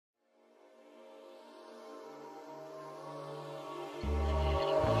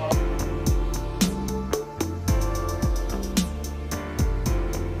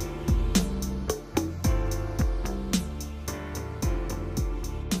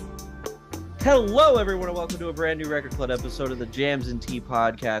Hello, everyone, and welcome to a brand new Record Club episode of the Jams and Tea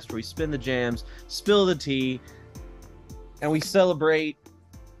podcast, where we spin the jams, spill the tea, and we celebrate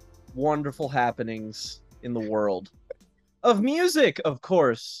wonderful happenings in the world of music, of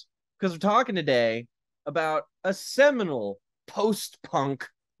course, because we're talking today about a seminal post-punk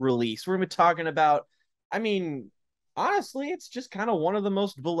release. We're going to be talking about, honestly, it's just kind of one of the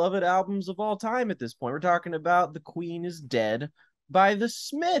most beloved albums of all time at this point. We're talking about The Queen is Dead by The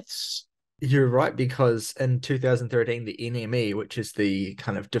Smiths. You're right, because in 2013, the NME, which is the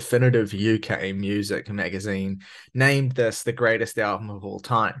kind of definitive UK music magazine, named this the greatest album of all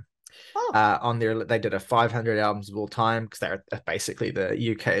time. Huh. On there, they did a 500 albums of all time because they're basically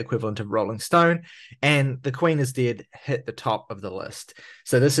the UK equivalent of Rolling Stone, and The Queen is Dead hit the top of the list.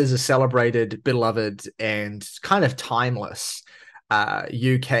 So this is a celebrated, beloved, and kind of timeless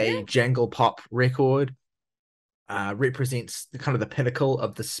UK jangle-pop record. Represents the kind of the pinnacle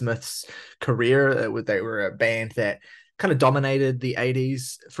of the Smiths' career. They were a band that kind of dominated the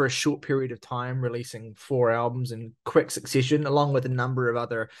 80s for a short period of time, releasing 4 albums in quick succession, along with a number of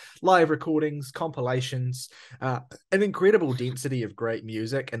other live recordings, compilations, an incredible density of great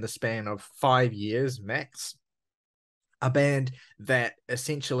music in the span of 5 years max. A band that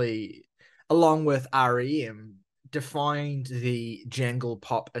essentially, along with REM, defined the jangle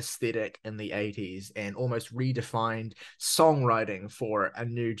pop aesthetic in the 80s and almost redefined songwriting for a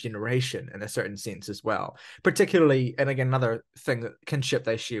new generation in a certain sense as well. Particularly, and again, another thing that kinship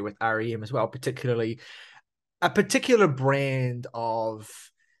they share with REM as well, particularly a particular brand of,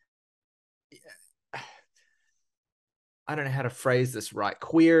 I don't know how to phrase this right,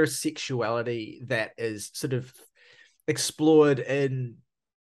 queer sexuality that is sort of explored in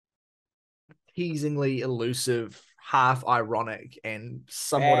teasingly elusive, half ironic, and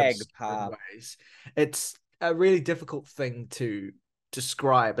somewhat Bag absurd pop. ways. It's a really difficult thing to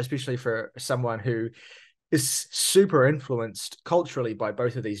describe, especially for someone who is super influenced culturally by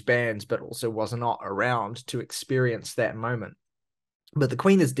both of these bands, but also was not around to experience that moment. But The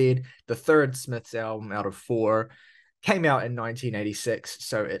Queen is Dead, the third Smiths album out of 4, came out in 1986,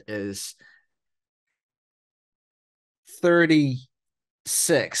 so it is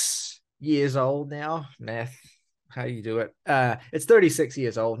 36 years old now. Math, how you do it? It's 36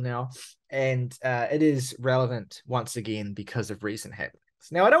 years old now, and it is relevant once again because of recent happenings.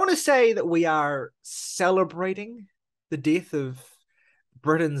 Now, I don't want to say that we are celebrating the death of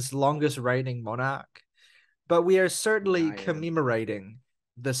Britain's longest reigning monarch, but we are certainly I am. commemorating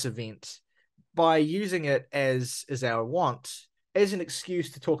this event by using it as our want, as an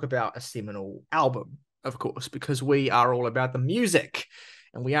excuse to talk about a seminal album, of course, because we are all about the music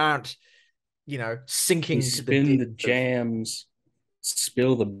and we aren't, We sinking to the spin the depth of, jams,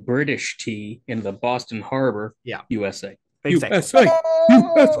 spill the British tea in the Boston Harbor, yeah, USA. exactly. USA!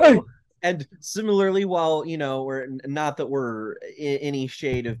 USA! And similarly, while we're not that we're any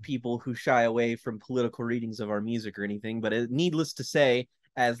shade of people who shy away from political readings of our music or anything, but needless to say,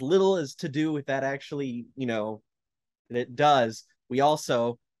 as little as to do with that actually, it does. We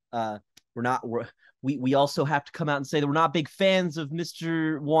also, we're not. We also have to come out and say that we're not big fans of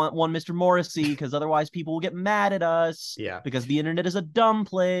Mr. Morrissey, because otherwise people will get mad at us. Yeah. Because the internet is a dumb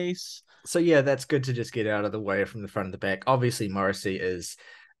place. So yeah, that's good to just get out of the way from the front and the back. Obviously, Morrissey is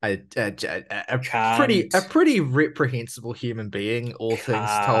a pretty reprehensible human being, all things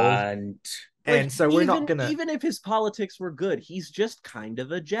told. Can't. Like, And so we're not gonna, even if his politics were good, he's just kind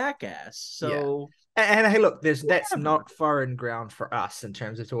of a jackass. yeah. So And hey, look, that's whatever. not foreign ground for us in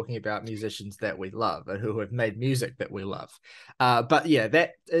terms of talking about musicians that we love and who have made music that we love. But yeah,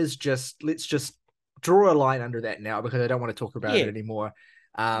 that is just, let's just draw a line under that now because I don't want to talk about it Yeah. anymore.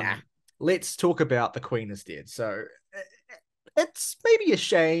 Nah. Let's talk about The Queen is Dead. So it's maybe a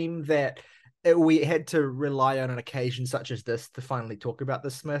shame that we had to rely on an occasion such as this to finally talk about the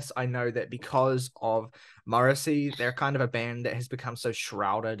Smiths. I know that because of Morrissey, they're kind of a band that has become so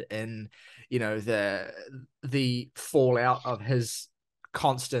shrouded in, the fallout of his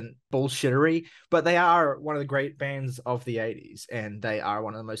constant bullshittery, but they are one of the great bands of the 80s, and they are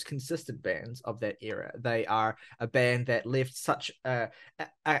one of the most consistent bands of that era. They are a band that left such an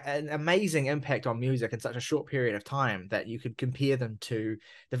amazing impact on music in such a short period of time that you could compare them to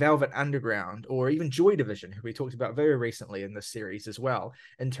the Velvet Underground or even Joy Division, who we talked about very recently in this series as well,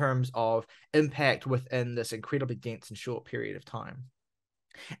 in terms of impact within this incredibly dense and short period of time.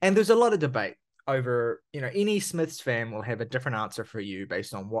 And there's a lot of debate over, any Smiths fan will have a different answer for you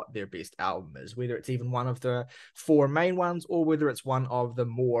based on what their best album is, whether it's even one of the 4 main ones or whether it's one of the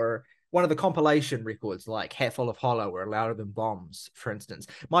more one of the compilation records like Hatful of Hollow or Louder Than Bombs, for instance.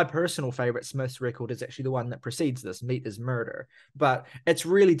 My personal favorite Smiths record is actually the one that precedes this, Meat is Murder. But it's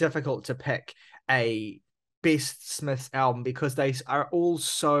really difficult to pick a best Smiths album because they all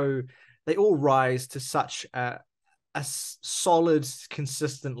rise to such a solid,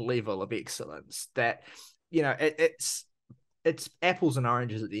 consistent level of excellence that, it's apples and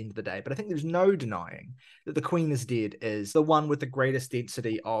oranges at the end of the day. But I think there's no denying that The Queen is Dead is the one with the greatest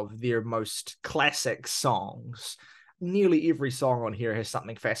density of their most classic songs. Nearly every song on here has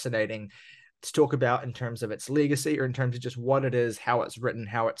something fascinating to talk about in terms of its legacy or in terms of just what it is, how it's written,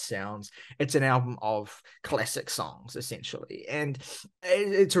 how it sounds. It's an album of classic songs, essentially. And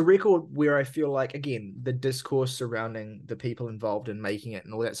it's a record where I feel like, again, the discourse surrounding the people involved in making it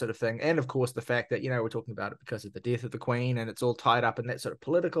and all that sort of thing. And of course, the fact that, we're talking about it because of the death of the Queen and it's all tied up in that sort of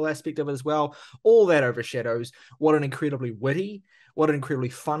political aspect of it as well. All that overshadows what an incredibly witty, what an incredibly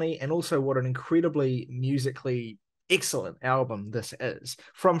funny, and also what an incredibly musically excellent album this is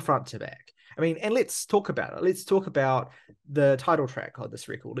from front to back. I mean, and let's talk about it. Let's talk about the title track of this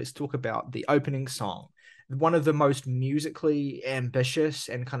record. Let's talk about the opening song. One of the most musically ambitious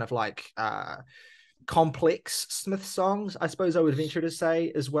and kind of like complex Smith songs, I suppose I would venture to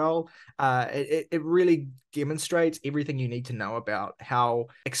say as well. It really demonstrates everything you need to know about how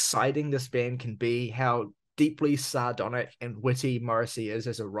exciting this band can be, how deeply sardonic and witty Morrissey is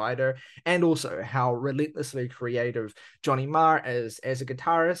as a writer, and also how relentlessly creative Johnny Marr is as a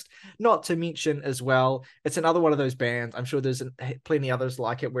guitarist. Not to mention as well, it's another one of those bands, I'm sure there's plenty others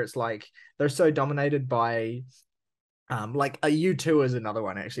like it, where it's like they're so dominated by like a U2 is another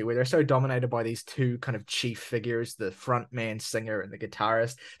one actually, where they're so dominated by these two kind of chief figures, the front man singer and the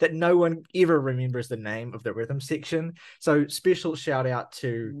guitarist, that no one ever remembers the name of the rhythm section. So special shout out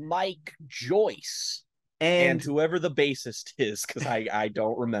to Mike Joyce and whoever the bassist is, because I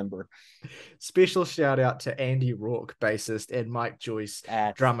don't remember. Special shout out to Andy Rourke, bassist, and Mike Joyce,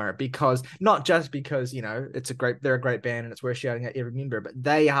 drummer, because not just because they're a great band and it's worth shouting out every member, but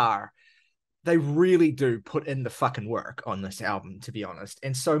they really do put in the fucking work on this album, to be honest.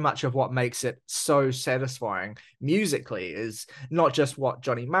 And so much of what makes it so satisfying musically is not just what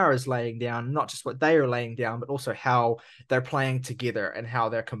Johnny Marr is laying down, not just what they are laying down, but also how they're playing together and how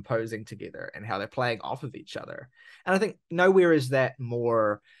they're composing together and how they're playing off of each other. And I think nowhere is that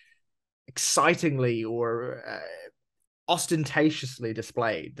more excitingly or ostentatiously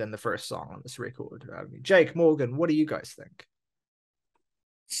displayed than the first song on this record. Jake, Morgan, what do you guys think?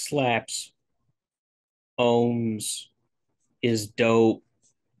 Slaps. Owns. Is dope.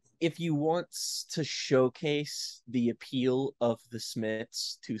 If you want to showcase the appeal of the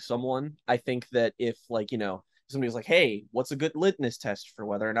Smiths to someone, I think that if somebody's like, hey, what's a good litmus test for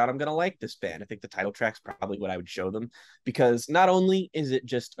whether or not I'm going to like this band? I think the title track's probably what I would show them, because not only is it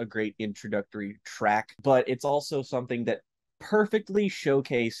just a great introductory track, but it's also something that perfectly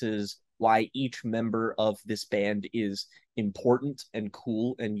showcases why each member of this band is important and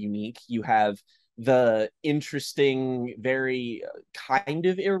cool and unique. You have the interesting, very kind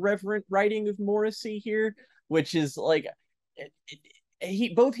of irreverent writing of Morrissey here, which is like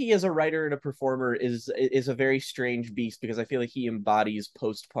he as a writer and a performer is a very strange beast, because I feel like he embodies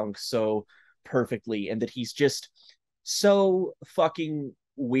post-punk so perfectly, and that he's just so fucking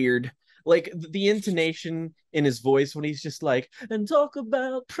weird. Like the intonation in his voice when he's just like, and talk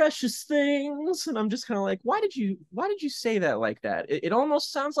about precious things, and I'm just kind of like, why did you say that like that? It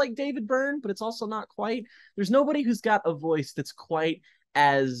almost sounds like David Byrne, but it's also not quite. There's nobody who's got a voice that's quite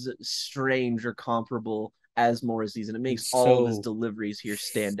as strange or comparable as Morrissey's, and it makes all of his deliveries here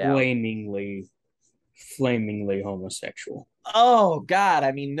stand out. Flamingly homosexual. Oh God,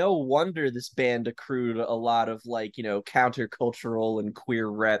 I mean, no wonder this band accrued a lot of countercultural and queer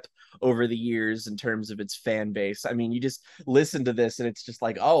rep over the years in terms of its fan base. I mean, you just listen to this and it's just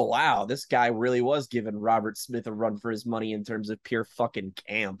like, oh wow, this guy really was giving Robert Smith a run for his money in terms of pure fucking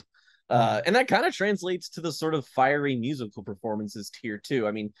camp. And that kind of translates to the sort of fiery musical performances here too.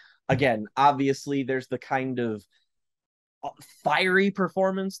 I mean, again, obviously there's the kind of fiery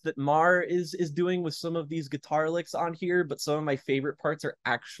performance that Marr is doing with some of these guitar licks on here, but some of my favorite parts are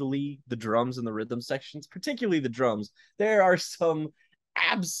actually the drums and the rhythm sections, particularly the drums. There are some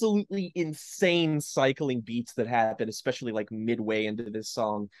absolutely insane cycling beats that happen, especially like midway into this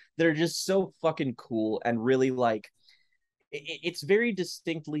song, that are just so fucking cool and really it's very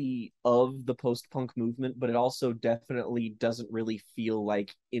distinctly of the post-punk movement, but it also definitely doesn't really feel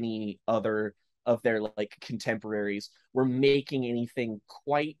like any other of their contemporaries were making anything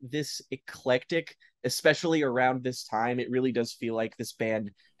quite this eclectic, especially around this time. It really does feel like this band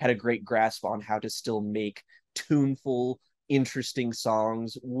had a great grasp on how to still make tuneful, interesting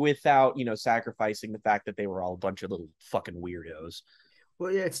songs without, sacrificing the fact that they were all a bunch of little fucking weirdos.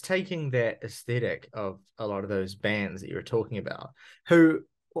 Well, yeah, it's taking that aesthetic of a lot of those bands that you were talking about, who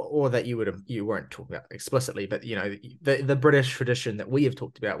or that you weren't talking about explicitly, but the British tradition that we have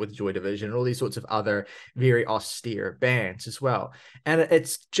talked about with Joy Division and all these sorts of other very austere bands as well. And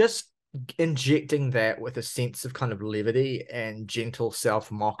it's just injecting that with a sense of kind of levity and gentle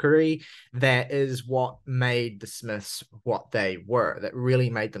self-mockery that is what made the Smiths what they were, that really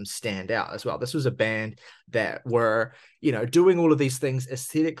made them stand out as well. This was a band that were doing all of these things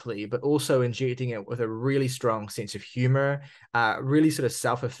aesthetically, but also injecting it with a really strong sense of humor, really sort of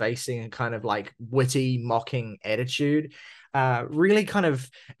self-effacing and kind of like witty mocking attitude, really kind of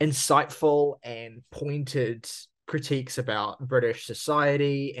insightful and pointed critiques about British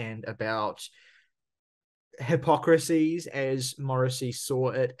society and about hypocrisies as Morrissey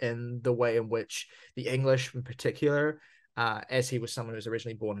saw it in the way in which the English in particular, as he was someone who was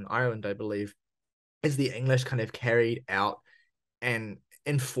originally born in Ireland, I believe, as the English kind of carried out and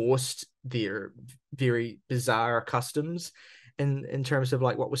enforced their very bizarre customs in terms of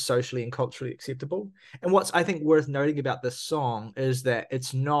like what was socially and culturally acceptable. And what's I think worth noting about this song is that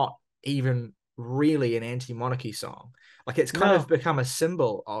it's not even really an anti-monarchy song. Like it's kind of become a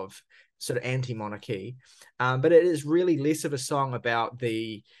symbol of sort of anti-monarchy, but it is really less of a song about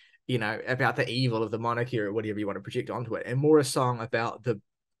the about the evil of the monarchy or whatever you want to project onto it, and more a song about the,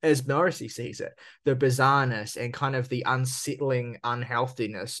 as Morrissey sees it, the bizarreness and kind of the unsettling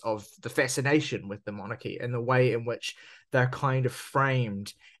unhealthiness of the fascination with the monarchy and the way in which they're kind of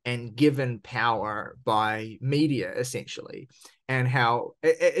framed and given power by media, essentially, and how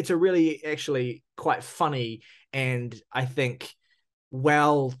it's a really actually quite funny and I think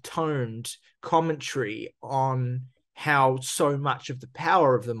well-toned commentary on how so much of the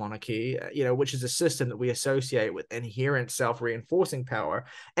power of the monarchy, which is a system that we associate with inherent self-reinforcing power,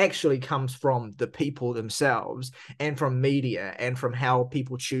 actually comes from the people themselves and from media and from how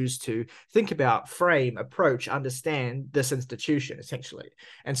people choose to think about, frame, approach, understand this institution, essentially.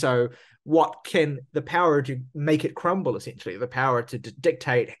 And so what can the power to make it crumble, essentially, the power to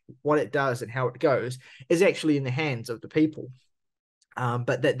dictate what it does and how it goes, is actually in the hands of the people.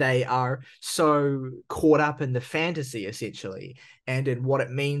 But that they are so caught up in the fantasy, essentially, and in what it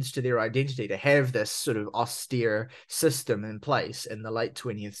means to their identity to have this sort of austere system in place in the late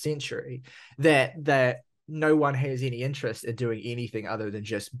 20th century, that no one has any interest in doing anything other than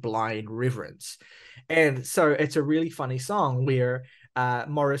just blind reverence. And so it's a really funny song where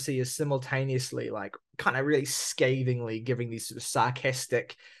Morrissey is simultaneously like kind of really scathingly giving these sort of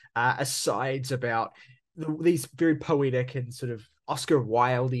sarcastic asides about these very poetic and sort of Oscar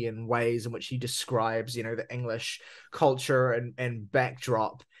Wildean ways in which he describes, the English culture and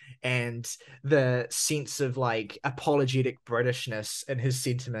backdrop and the sense of like apologetic Britishness and his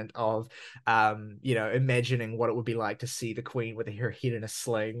sentiment of, imagining what it would be like to see the Queen with her head in a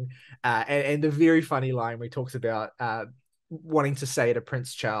sling. And the very funny line where he talks about, wanting to say to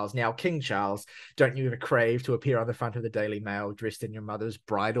Prince Charles, now King Charles, don't you ever crave to appear on the front of the Daily Mail dressed in your mother's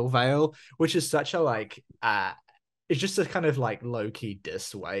bridal veil? Which is such a like it's just a kind of like low-key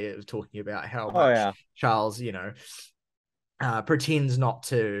diss way of talking about how much Charles, pretends not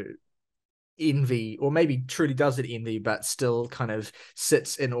to envy, or maybe truly does it envy, but still kind of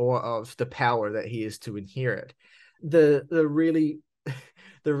sits in awe of the power that he is to inherit. The really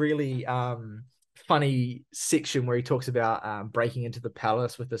the really funny section where he talks about breaking into the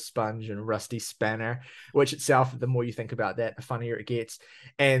palace with a sponge and a rusty spanner, which itself, the more you think about that, the funnier it gets.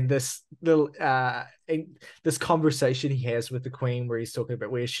 And this this conversation he has with the Queen where he's talking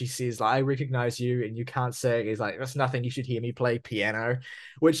about, where she says like, I recognize you and you can't sing. He's like, that's nothing, you should hear me play piano,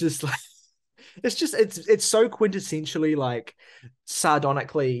 which is like it's so quintessentially like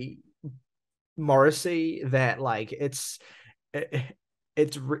sardonically Morrissey that like it's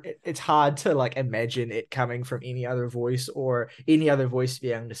hard to like imagine it coming from any other voice, or any other voice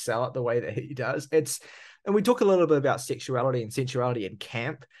being able to sell it the way that he does. And we talk a little bit about sexuality and sensuality in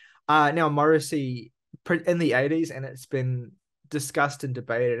camp. Now Morrissey in the 80s, and it's been discussed and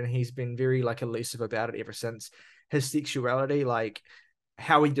debated, and he's been very like elusive about it ever since. His sexuality, like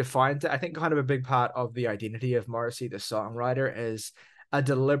how he defines it, I think kind of a big part of the identity of Morrissey, the songwriter, is a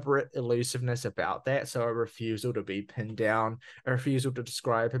deliberate elusiveness about that. So a refusal to be pinned down, a refusal to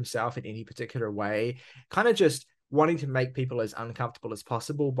describe himself in any particular way, kind of just wanting to make people as uncomfortable as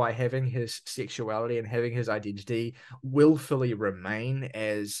possible by having his sexuality and having his identity willfully remain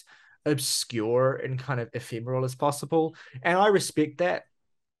as obscure and kind of ephemeral as possible. And I respect that.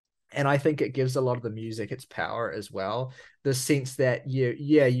 And I think it gives a lot of the music its power as well. The sense that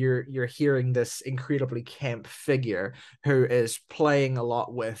you're hearing this incredibly camp figure who is playing a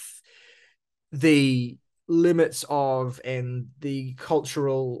lot with the limits of and the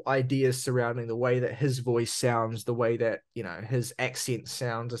cultural ideas surrounding the way that his voice sounds, the way that, you know, his accent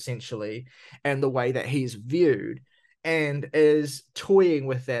sounds essentially, and the way that he's viewed, and is toying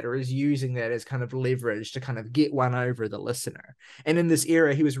with that or is using that as kind of leverage to kind of get one over the listener. And in this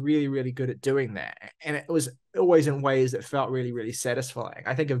era, he was really, really good at doing that. And it was always in ways that felt really, really satisfying.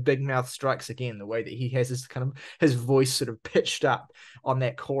 I think of Big Mouth Strikes Again, the way that he has this kind of his voice sort of pitched up on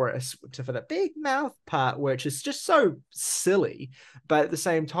that chorus for the big mouth part, which is just so silly, but at the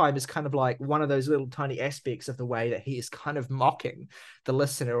same time is kind of like one of those little tiny aspects of the way that he is kind of mocking the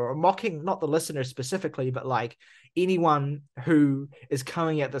listener, or mocking not the listener specifically, but like anyone who is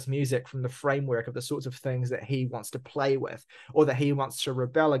coming at this music from the framework of the sorts of things that he wants to play with, or that he wants to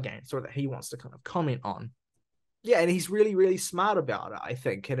rebel against, or that he wants to kind of comment on. Yeah, and he's really, really smart about it, I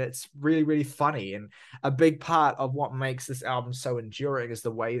think. And it's really, really funny. And a big part of what makes this album so enduring is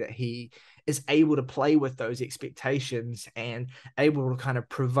the way that he is able to play with those expectations and able to kind of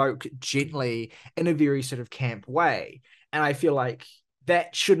provoke gently in a very sort of camp way. And I feel like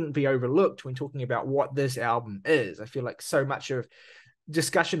that shouldn't be overlooked when talking about what this album is. I feel like so much of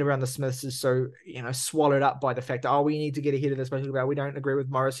discussion around the Smiths is so, you know, swallowed up by the fact, oh, we need to get ahead of this, about we don't agree with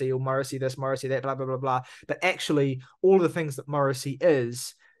Morrissey, or Morrissey this, Morrissey that, blah blah blah blah. But actually, all the things that Morrissey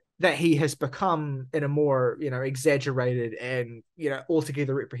is, that he has become in a more, you know, exaggerated and, you know,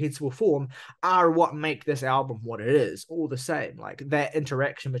 altogether reprehensible form, are what make this album what it is. All the same, like that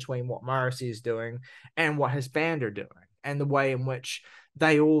interaction between what Morrissey is doing and what his band are doing, and the way in which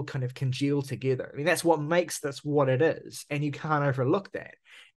they all kind of congeal together. I mean, that's what makes this what it is, and you can't overlook that.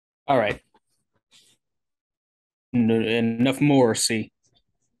 All right. Enough Morrissey.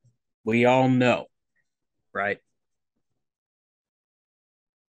 We all know, right?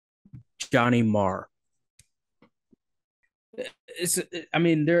 Johnny Marr. I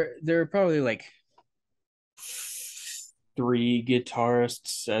mean, there are probably like three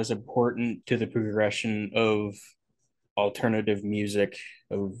guitarists as important to the progression of alternative music,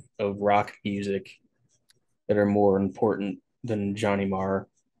 of rock music, that are more important than Johnny Marr.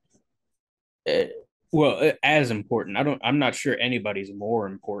 Uh, as important. I'm not sure anybody's more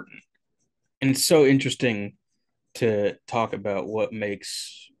important. And it's so interesting to talk about what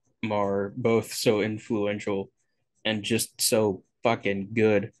makes Marr both so influential and just so fucking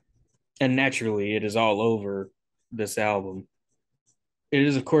good. And naturally, it is all over this album. It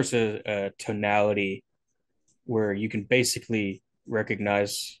is, of course, a tonality where you can basically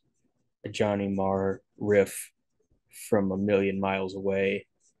recognize a Johnny Marr riff from a million miles away,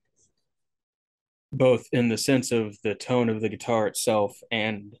 both in the sense of the tone of the guitar itself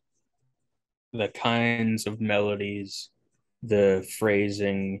and the kinds of melodies, the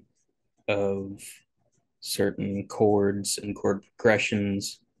phrasing of certain chords and chord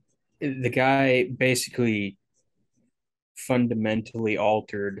progressions. The guy basically fundamentally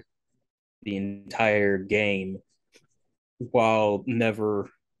altered the entire game while never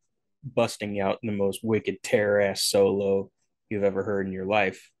busting out the most wicked tear ass solo you've ever heard in your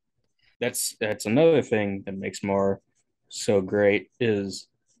life. That's another thing that makes Marr so great, is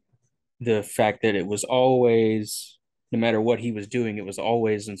the fact that it was always, no matter what he was doing, it was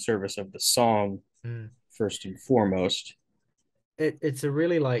always in service of the song first and foremost. It's a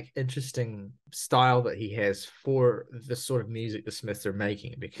really like interesting style that he has for the sort of music the Smiths are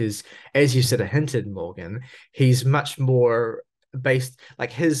making, because as you sort of hinted, Morgan, he's much more based,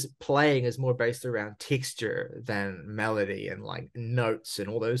 like his playing is more based around texture than melody and like notes and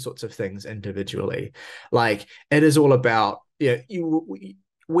all those sorts of things individually. Like it is all about, yeah, you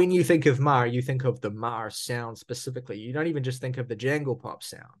when you think of Marr, you think of the Marr sound specifically. You don't even just think of the jangle-pop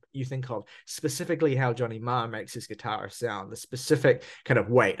sound. You think of specifically how Johnny Marr makes his guitar sound, the specific kind of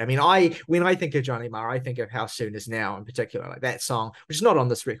weight. I mean, when I think of Johnny Marr, I think of How Soon Is Now in particular, like that song, which is not on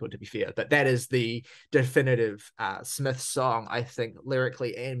this record to be fair, but that is the definitive Smith song, I think,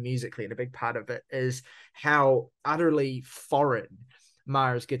 lyrically and musically. And a big part of it is how utterly foreign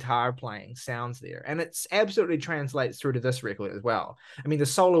Marr's guitar playing sounds there, and it's absolutely translates through to this record as well. I mean, the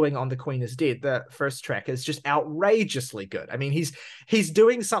soloing on The Queen Is Dead, the first track, is just outrageously good. I mean, he's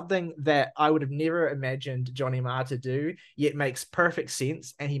doing something that I would have never imagined Johnny Marr to do, yet makes perfect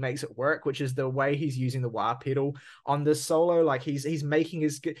sense, and he makes it work, which is the way he's using the wah pedal on this solo. Like he's making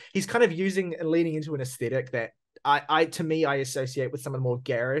he's kind of using and leaning into an aesthetic that I to me, I associate with some of the more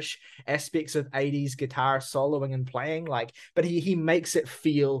garish aspects of 80s guitar soloing and playing, like, but he makes it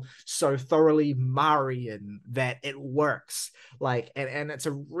feel so thoroughly Marian that it works, like, and it's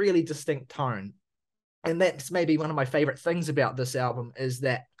a really distinct tone. And that's maybe one of my favorite things about this album, is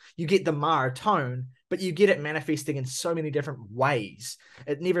that you get the Mara tone, but you get it manifesting in so many different ways.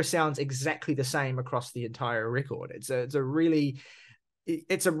 It never sounds exactly the same across the entire record. It's a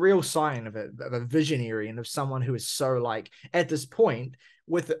real sign of a visionary and of someone who is so, like, at this point,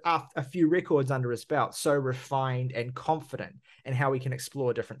 with a few records under his belt, so refined and confident in how he can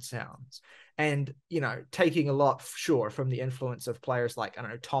explore different sounds. And, taking a lot, sure, from the influence of players like, I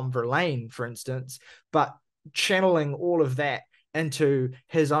don't know, Tom Verlaine, for instance, but channeling all of that into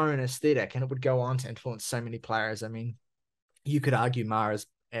his own aesthetic, and it would go on to influence so many players. I mean, you could argue Mars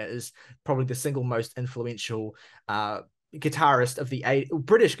is probably the single most influential guitarist of the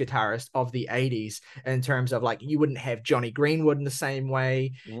British guitarist of the 80s, in terms of, like, you wouldn't have Johnny Greenwood in the same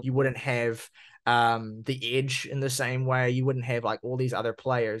way, you wouldn't have the Edge in the same way, you wouldn't have, like, all these other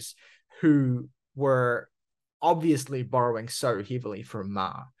players who were obviously borrowing so heavily from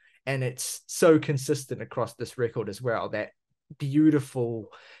Ma. And it's so consistent across this record as well, that beautiful,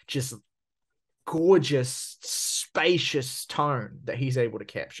 just gorgeous, spacious tone that he's able to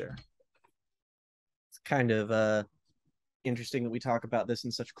capture. It's kind of interesting that we talk about this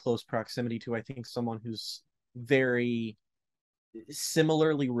in such close proximity to, I think, someone who's very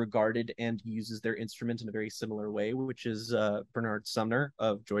similarly regarded and uses their instrument in a very similar way, which is Bernard Sumner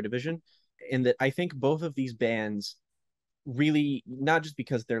of Joy Division. In that I think both of these bands really, not just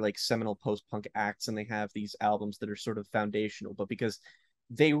because they're like seminal post-punk acts and they have these albums that are sort of foundational, but because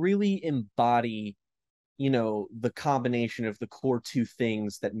they really embody, the combination of the core two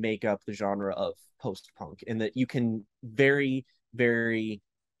things that make up the genre of post-punk, and that you can very, very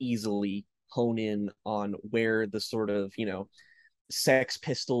easily hone in on where the sort of, Sex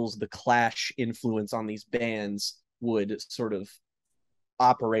Pistols, the Clash influence on these bands would sort of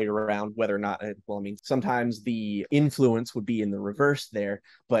operate around, whether or not, well, I mean, sometimes the influence would be in the reverse there,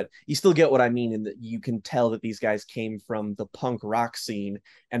 but you still get what I mean, in that you can tell that these guys came from the punk rock scene,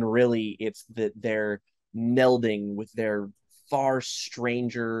 and really it's that they're melding with their far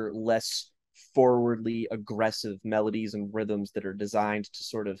stranger, less forwardly aggressive melodies and rhythms that are designed to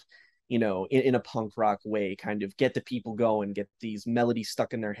sort of, in a punk rock way, kind of get the people going, get these melodies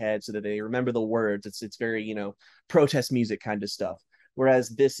stuck in their head so that they remember the words. It's very, protest music kind of stuff. Whereas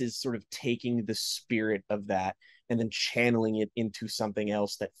this is sort of taking the spirit of that and then channeling it into something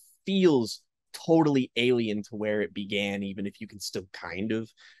else that feels totally alien to where it began, even if you can still kind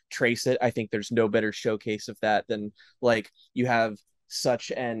of trace it. I think there's no better showcase of that than, like, you have such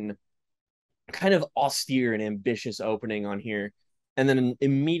an kind of austere and ambitious opening on here, and then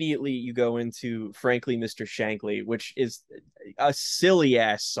immediately you go into Frankly Mr. Shankly, which is a silly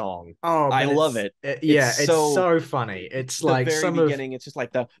ass song. Oh, I love it. Yeah, it's so funny. It's the like very beginning, it's just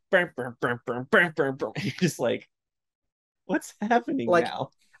like the you're just like, what's happening like, now?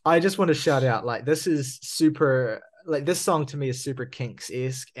 I just want to shout out, like, this is super, like, this song to me is super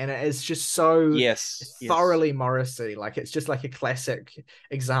Kinks-esque, and it is just so thoroughly Morrissey. Like, it's just like a classic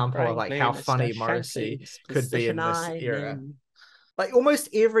example of, like, how funny Morrissey could be in this era. Like, almost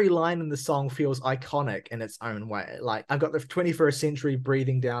every line in the song feels iconic in its own way. Like, I've got the 21st century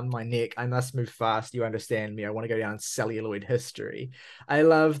breathing down my neck. I must move fast. You understand me. I want to go down celluloid history. I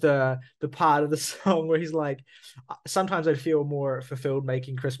love the part of the song where he's like, sometimes I feel more fulfilled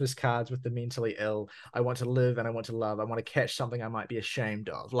making Christmas cards with the mentally ill. I want to live and I want to love. I want to catch something I might be ashamed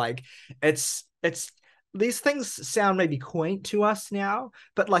of. Like, it's these things sound maybe quaint to us now,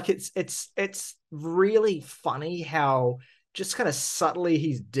 but, like, it's really funny how just kind of subtly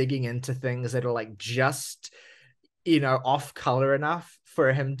he's digging into things that are, like, just, off color enough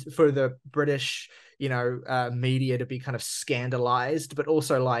for the British, media to be kind of scandalized, but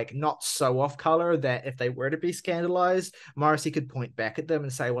also, like, not so off color that if they were to be scandalized, Morrissey could point back at them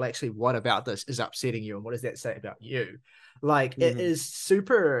and say, well, actually, what about this is upsetting you? And what does that say about you? Like, it is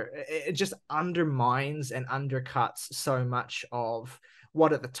super, it just undermines and undercuts so much of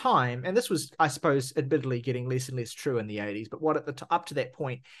what at the time, and this was, I suppose, admittedly getting less and less true in the 80s, but what up to that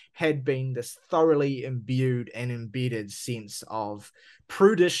point had been this thoroughly imbued and embedded sense of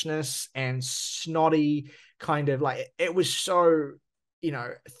prudishness and snotty kind of, like, it was so,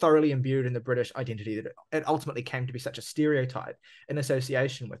 thoroughly imbued in the British identity that it ultimately came to be such a stereotype in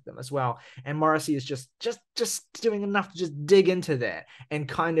association with them as well. And Morrissey is just doing enough to just dig into that and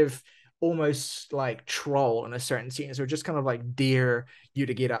kind of almost like troll in a certain sense, or just kind of like dare you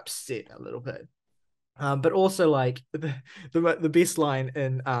to get upset a little bit. But also, like, the best line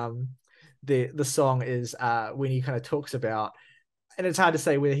in the song is when he kind of talks about, and it's hard to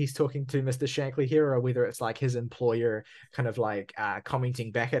say whether he's talking to Mr. Shankly here or whether it's like his employer kind of like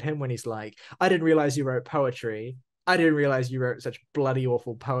commenting back at him when he's like, I didn't realize you wrote poetry. I didn't realize you wrote such bloody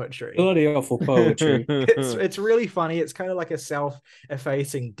awful poetry. Bloody awful poetry. It's really funny. It's kind of like a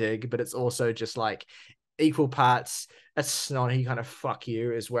self-effacing dig, but it's also just like equal parts a snotty kind of fuck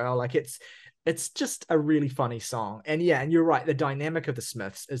you as well. Like it's just a really funny song. And yeah, and you're right, the dynamic of the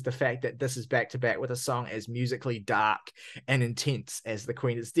Smiths is the fact that this is back to back with a song as musically dark and intense as The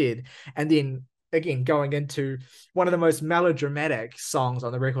Queen Is Dead, and then again going into one of the most melodramatic songs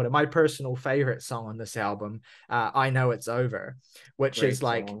on the record, and my personal favorite song on this album, I Know It's Over, which Great is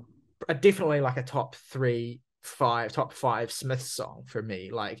like song. definitely like a top five Smith song for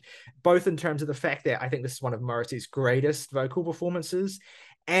me, like both in terms of the fact that I think this is one of Morrissey's greatest vocal performances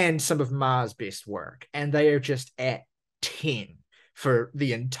and some of Ma's best work, and they are just at 10 for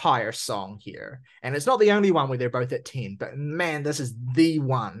the entire song here. And it's not the only one where they're both at 10, but man, this is the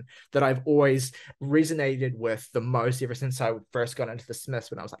one that I've always resonated with the most ever since I first got into the Smiths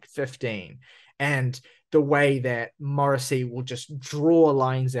when I was like 15. And the way that Morrissey will just draw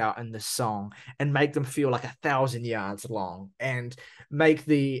lines out in this song and make them feel like 1,000 yards long and make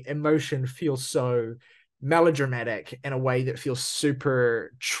the emotion feel so melodramatic in a way that feels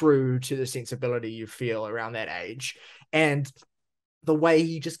super true to the sensibility you feel around that age. And the way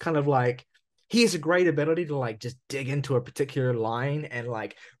he just kind of like, he has a great ability to like just dig into a particular line and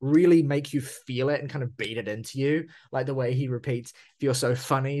like really make you feel it and kind of beat it into you. Like the way he repeats, if you're so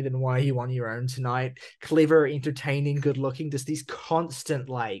funny, then why you on your own tonight? Clever, entertaining, good looking, just these constant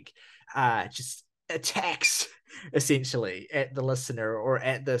like just attacks essentially at the listener or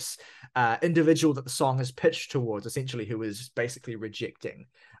at this individual that the song is pitched towards, essentially, who is basically rejecting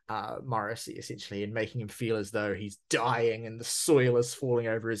Morrissey, essentially, and making him feel as though he's dying and the soil is falling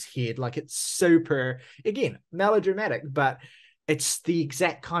over his head. Like, it's super, again, melodramatic, but it's the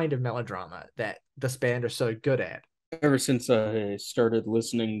exact kind of melodrama that this band are so good at. Ever since I started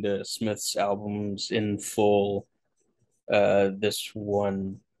listening to Smith's albums in full, this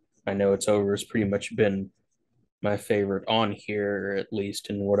one, I Know It's Over, has pretty much been my favorite on here, at least,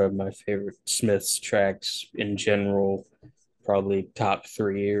 and one of my favorite Smiths tracks in general, probably top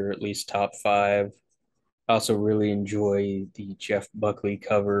three or at least top five. I also really enjoy the Jeff Buckley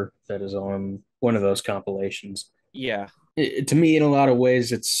cover that is on one of those compilations. Yeah. To me, in a lot of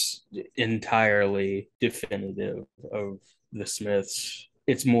ways, it's entirely definitive of the Smiths.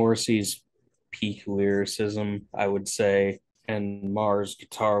 It's Morrissey's peak lyricism, I would say, and Marr's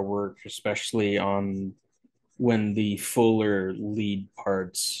guitar work, especially on when the fuller lead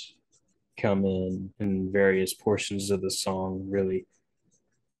parts come in various portions of the song, really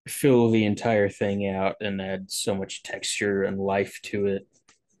fill the entire thing out and add so much texture and life to it.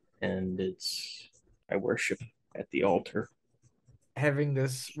 And I worship at the altar. Having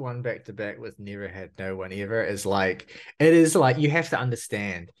this one back to back with Never Had No One Ever is like, it is like, you have to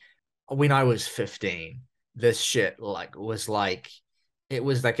understand, when I was 15, this shit like was like, it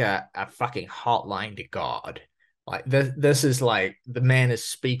was like a fucking hotline to God. Like this is like, the man is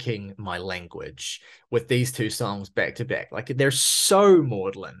speaking my language with these two songs back to back. Like, they're so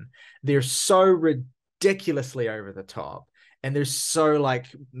maudlin, they're so ridiculously over the top, and they're so like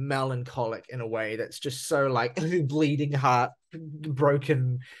melancholic in a way that's just so like bleeding heart,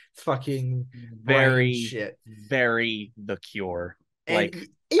 broken fucking brain shit. Very The Cure. And Like,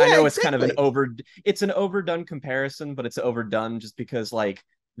 yeah, I know it's exactly. kind of it's an overdone comparison, but it's overdone just because like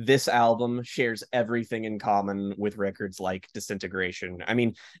this album shares everything in common with records like Disintegration. I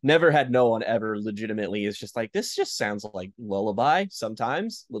mean, Never Had No One Ever legitimately is just like, this just sounds like Lullaby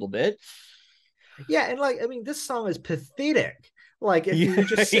sometimes, a little bit. Yeah, and like, I mean, this song is pathetic. Like, if you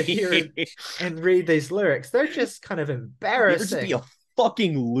just sit here and read these lyrics, they're just kind of You ever just be embarrassing. a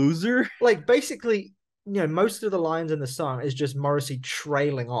fucking loser? Like, basically, most of the lines in the song is just Morrissey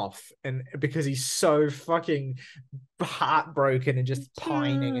trailing off, and because he's so fucking heartbroken and just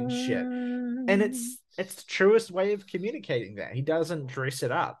pining and shit. And it's the truest way of communicating that. He doesn't dress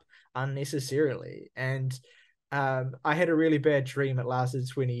it up unnecessarily. And I had a really bad dream. It lasted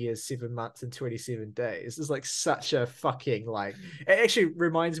 20 years, 7 months, and 27 days. It's like such a fucking like. It actually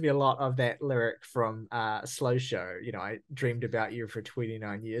reminds me a lot of that lyric from Slow Show. I dreamed about you for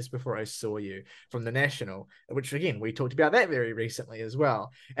 29 years before I saw you, from The National, which again we talked about that very recently as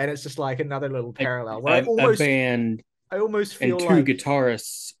well. And it's just like another little parallel where A band I almost and feel two like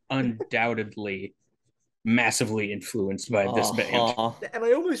guitarists undoubtedly massively influenced by this band. and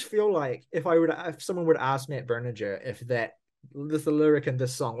I almost feel like if someone would ask Matt Berninger if that the lyric in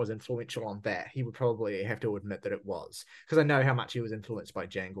this song was influential on that, he would probably have to admit that it was, because I know how much he was influenced by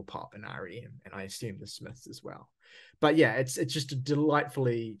jangle-pop and REM, and I assume the Smiths as well. But yeah, it's just a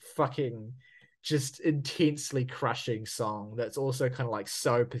delightfully fucking just intensely crushing song that's also kind of like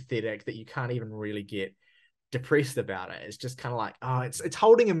so pathetic that you can't even really get depressed about it. It's just kind of like, oh, it's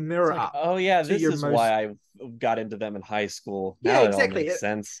holding a It's mirror like, up oh yeah, to this your is why most. I got into them in high school. Yeah, Now it all exactly. makes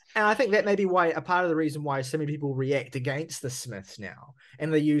sense. And I think that may be why a part of the reason why so many people react against the Smiths now,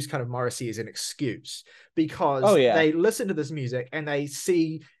 and they use kind of Morrissey as an excuse, Oh because yeah. they listen to this music and they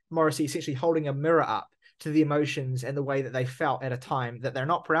see Morrissey essentially holding a mirror up to the emotions and the way that they felt at a time that they're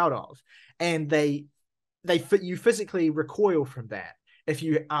not proud of, and you physically recoil from that if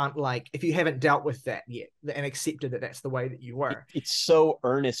you aren't like, if you haven't dealt with that yet and accepted that that's the way that you were. It's so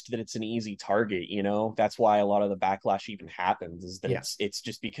earnest that it's an easy target, you know? That's why a lot of the backlash even happens, is that Yeah. it's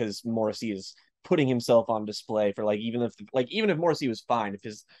just because Morrissey is putting himself on display for, like, even if Morrissey was fine, if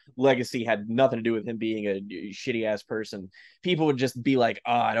his legacy had nothing to do with him being a shitty ass person, people would just be like,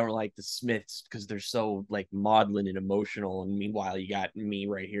 oh, I don't like the Smiths because they're so like maudlin and emotional. And meanwhile, you got me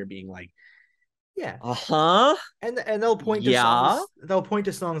right here being like, Yeah. uh-huh. And they'll point to Yeah.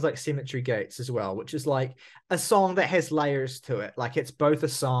 songs like Cemetery Gates as well, which is like a song that has layers to it. Like it's both a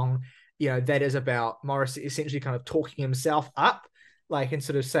song, that is about Morrissey essentially kind of talking himself up, like, and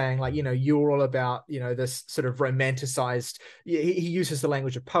sort of saying like, you're all about, this sort of romanticized. He uses the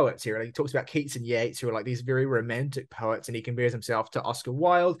language of poets here. Like he talks about Keats and Yeats, who are like these very romantic poets, and he compares himself to Oscar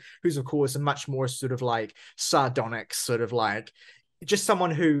Wilde, who's of course a much more sort of like sardonic, sort of like just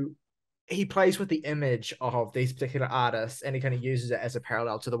someone who he plays with the image of these particular artists, and he kind of uses it as a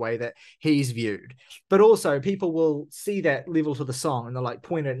parallel to the way that he's viewed. But also people will see that level to the song and they'll like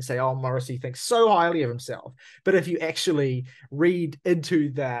point it and say, oh, Morrissey thinks so highly of himself. But if you actually read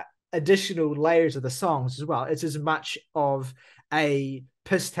into that additional layers of the songs as well, it's as much of a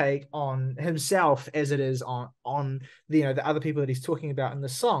piss take on himself as it is on the other people that he's talking about in the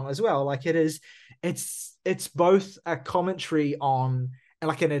song as well. Like it's both a commentary on, and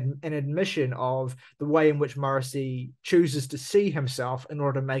like an admission of the way in which Morrissey chooses to see himself in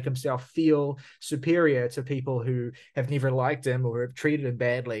order to make himself feel superior to people who have never liked him or have treated him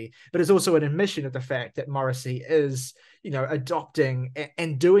badly. But it's also an admission of the fact that Morrissey is, adopting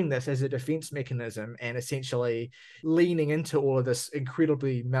and doing this as a defense mechanism, and essentially leaning into all of this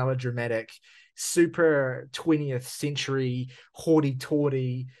incredibly melodramatic, super 20th century,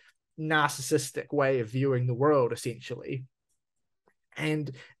 haughty-taughty, narcissistic way of viewing the world, essentially.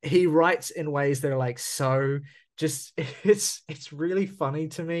 And he writes in ways that are like so just it's really funny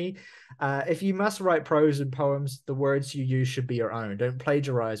to me. If you must write prose and poems, the words you use should be your own. Don't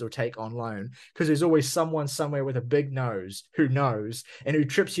plagiarize or take on loan, because there's always someone somewhere with a big nose who knows and who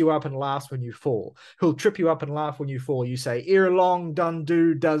trips you up and laughs when you fall. Who'll trip you up and laugh when you fall. You say ere long done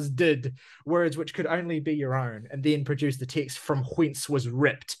do does did, words which could only be your own, and then produce the text from whence was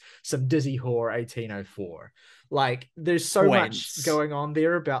ripped some dizzy whore 1804. Like there's so much Whence. going on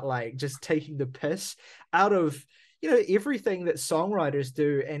there about like just taking the piss out of everything that songwriters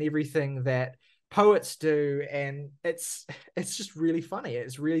do and everything that poets do, and it's just really funny.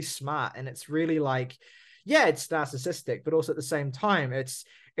 It's really smart, and it's really like, yeah, it's narcissistic, but also at the same time it's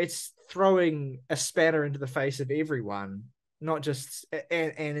throwing a spanner into the face of everyone, not just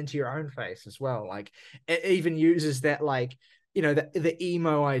and into your own face as well. Like it even uses that, like, the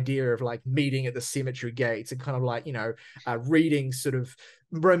emo idea of like meeting at the cemetery gates and kind of like, reading sort of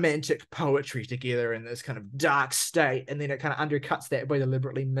romantic poetry together in this kind of dark state. And then it kind of undercuts that by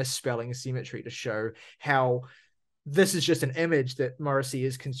deliberately misspelling cemetery to show how this is just an image that Morrissey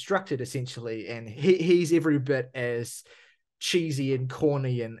has constructed essentially. And he's every bit as cheesy and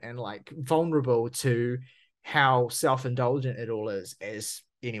corny and like vulnerable to how self-indulgent it all is as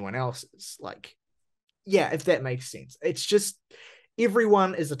anyone else is. Like, yeah, if that makes sense. It's just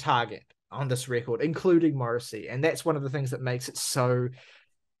everyone is a target on this record, including Morrissey. And that's one of the things that makes it so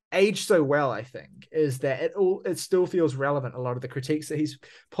aged so well, I think, is that it still feels relevant, a lot of the critiques that he's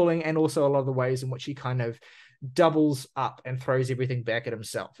pulling, and also a lot of the ways in which he kind of doubles up and throws everything back at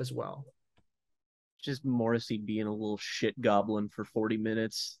himself as well. Just Morrissey being a little shit goblin for 40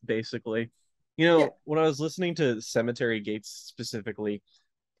 minutes, basically. Yeah. When I was listening to Cemetery Gates specifically,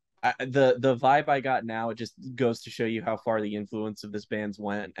 the vibe I got now, it just goes to show you how far the influence of this band's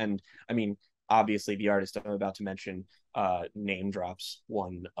went. And I mean, obviously the artist I'm about to mention name drops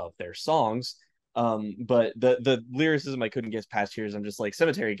one of their songs. But the lyricism I couldn't get past here is, I'm just like,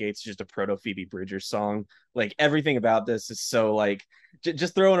 Cemetery Gates is just a proto Phoebe Bridgers song. Like everything about this is so like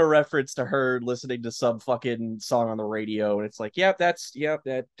just throwing a reference to her listening to some fucking song on the radio, and it's like,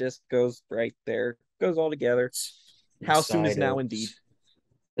 that just goes right there, goes all together. How soon is inside now of indeed?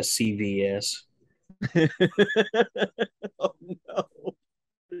 a CVS. Oh no.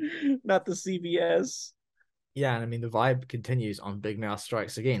 Not the CVS. Yeah, and I mean the vibe continues on Big Mouth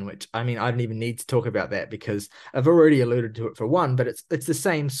Strikes Again, which I mean I don't even need to talk about that because I've already alluded to it for one, but it's the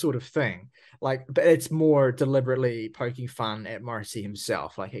same sort of thing. Like, but it's more deliberately poking fun at Morrissey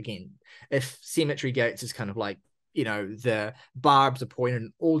himself. Like again, if Cemetery Gates is kind of like, the barbs are pointed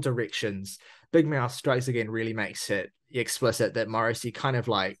in all directions, Big Mouth Strikes Again really makes it explicit that Morrissey kind of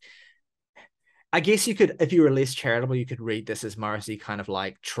like, I guess you could, if you were less charitable, you could read this as Morrissey kind of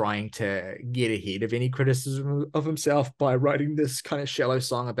like trying to get ahead of any criticism of himself by writing this kind of shallow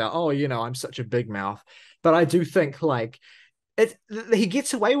song about, oh, I'm such a big mouth. But I do think like he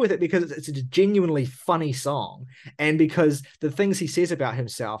gets away with it because it's a genuinely funny song, and because the things he says about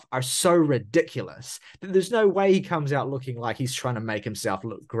himself are so ridiculous that there's no way he comes out looking like he's trying to make himself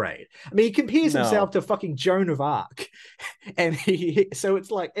look great. I mean, he compares himself No. to fucking Joan of Arc, and so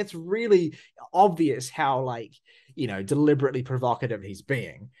it's like it's really obvious how like deliberately provocative he's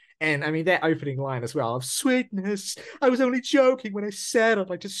being. And I mean, that opening line as well of sweetness, I was only joking when I said I'd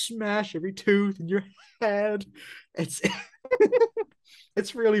like to smash every tooth in your head. It's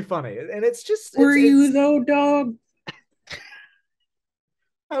it's really funny. And it's just Were it's you though, dog?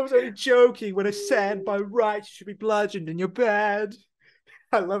 I was only joking when I said by right you should be bludgeoned in your bed.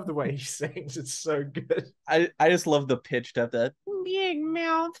 I love the way he sings. It's so good. I just love the pitched up that big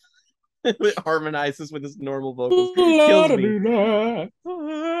mouth. It harmonizes with his normal vocals. Kills me.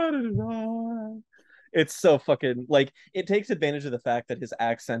 It's so fucking like it takes advantage of the fact that his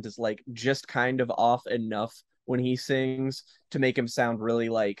accent is like just kind of off enough when he sings to make him sound really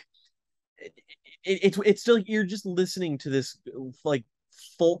like it's still you're just listening to this like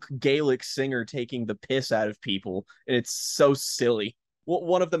folk Gaelic singer taking the piss out of people, and it's so silly.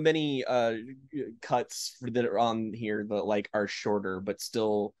 One of the many cuts that are on here that like are shorter but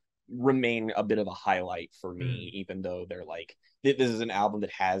still remain a bit of a highlight for me, even though they're like this is an album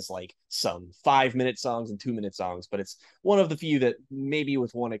that has like some 5-minute songs and 2-minute songs, but it's one of the few that, maybe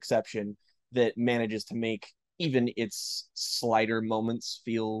with one exception, that manages to make even its slighter moments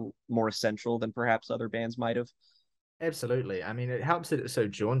feel more essential than perhaps other bands might have. Absolutely. I mean, it helps that it's so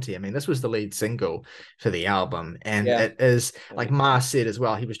jaunty. I mean, this was the lead single for the album, and Yeah. it is, like Mars said as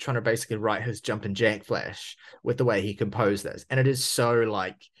well, he was trying to basically write his Jumpin' Jack Flash with the way he composed this. And it is so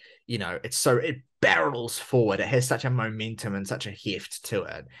like, it barrels forward. It has such a momentum and such a heft to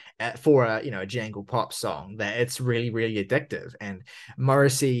it for a jangle pop song that it's really, really addictive. And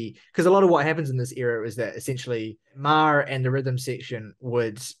Morrissey, because a lot of what happens in this era is that essentially Mar and the rhythm section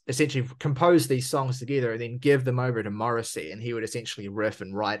would essentially compose these songs together and then give them over to Morrissey, and he would essentially riff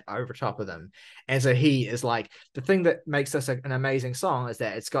and write over top of them. And so he is like, the thing that makes this an amazing song is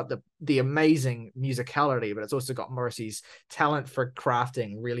that it's got the amazing musicality, but it's also got Morrissey's talent for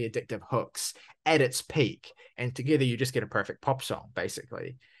crafting really addictive hooks at its peak, and together you just get a perfect pop song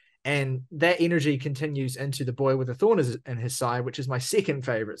basically. And that energy continues into The Boy with a Thorn in His Side, which is my second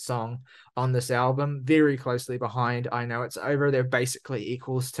favorite song on this album, very closely behind I Know It's Over. They're basically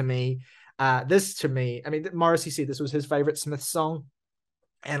equals to me. This to me, I mean, Morrissey said this was his favorite Smith song,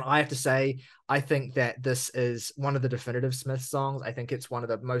 and I have to say, I think that this is one of the definitive Smith songs. I think it's one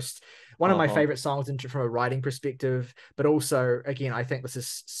of my favorite songs from a writing perspective, but also, again, I think this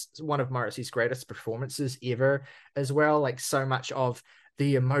is one of Morrissey's greatest performances ever as well. Like, so much of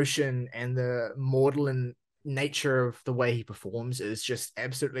the emotion and the maudlin nature of the way he performs is just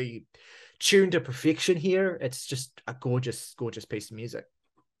absolutely tuned to perfection here. It's just a gorgeous, gorgeous piece of music.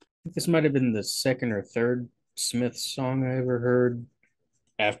 This might have been the second or third Smith song I ever heard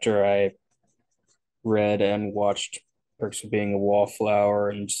after I read and watched Perks of Being a Wallflower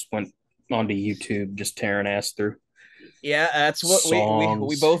and just went onto YouTube just tearing ass through Yeah, that's what we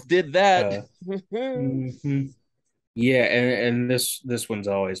songs. both did that. Mhm. Yeah, and this one's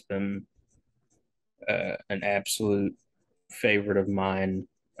always been an absolute favorite of mine.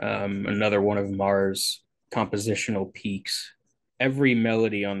 Another one of Mars' compositional peaks. Every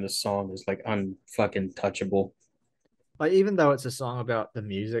melody on this song is like unfucking touchable. Like, even though it's a song about the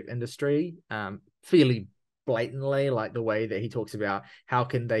music industry, fairly blatantly, like the way that he talks about how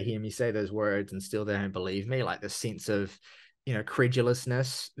can they hear me say those words and still they don't believe me, like the sense of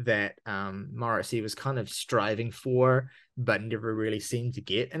credulousness that Morrissey was kind of striving for but never really seemed to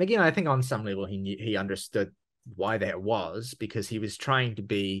get. And again, I think on some level he understood why that was, because he was trying to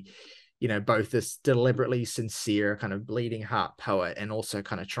be both this deliberately sincere kind of bleeding heart poet and also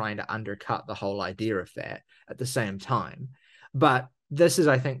kind of trying to undercut the whole idea of that at the same time. But this is,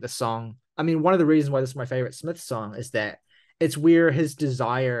 I think, the song. I mean, one of the reasons why this is my favorite Smith song is that it's where his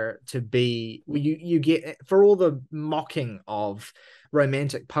desire to be, you get, for all the mocking of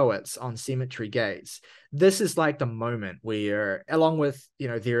romantic poets on Cemetery Gates, this is like the moment where, along with,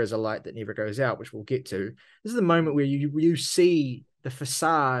 There Is a Light That Never Goes Out, which we'll get to, this is the moment where you see the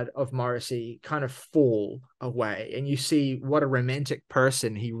facade of Morrissey kind of fall away, and you see what a romantic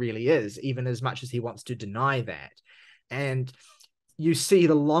person he really is, even as much as he wants to deny that. And you see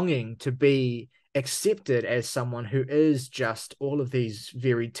the longing to be accepted as someone who is just all of these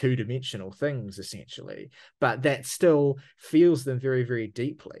very two-dimensional things, essentially, but that still feels them very, very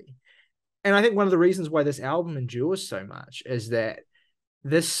deeply. And I think one of the reasons why this album endures so much is that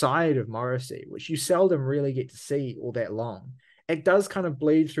this side of Morrissey, which you seldom really get to see all that long, it does kind of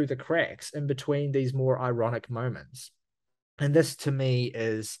bleed through the cracks in between these more ironic moments. And this, to me,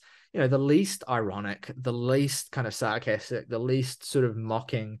 is, the least ironic, the least kind of sarcastic, the least sort of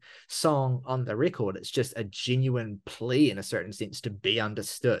mocking song on the record. It's just a genuine plea, in a certain sense, to be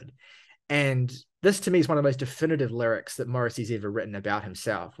understood. And this, to me, is one of the most definitive lyrics that Morrissey's ever written about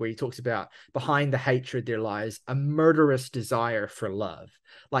himself, where he talks about behind the hatred there lies a murderous desire for love,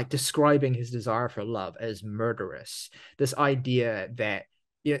 like describing his desire for love as murderous. This idea that,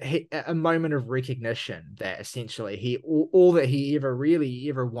 a moment of recognition that essentially all that he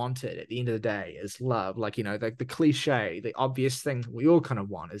ever wanted at the end of the day is love. Like, the cliche, the obvious thing we all kind of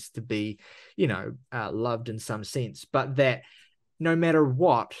want is to be, loved in some sense, but that no matter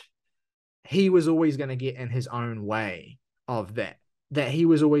what, he was always going to get in his own way of that. That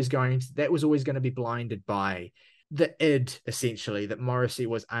was always going to be blinded by the id, essentially, that Morrissey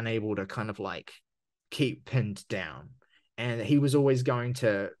was unable to kind of like keep pinned down. And he was always going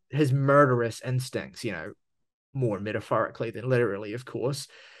to, his murderous instincts, more metaphorically than literally, of course,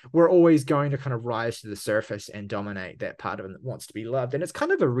 were always going to kind of rise to the surface and dominate that part of him that wants to be loved. And it's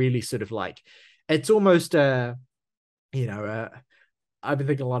kind of a really sort of like, it's almost I've been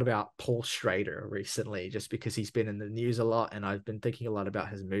thinking a lot about Paul Schrader recently, just because he's been in the news a lot, and I've been thinking a lot about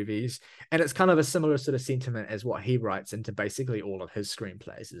his movies. And it's kind of a similar sort of sentiment as what he writes into basically all of his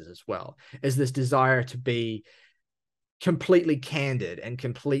screenplays as well, is this desire to be completely candid and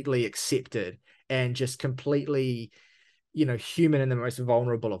completely accepted and just completely, human in the most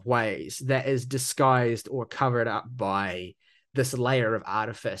vulnerable of ways, that is disguised or covered up by this layer of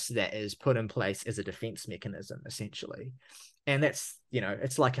artifice that is put in place as a defense mechanism, essentially. And that's,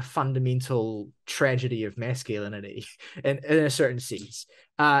 it's like a fundamental tragedy of masculinity in a certain sense.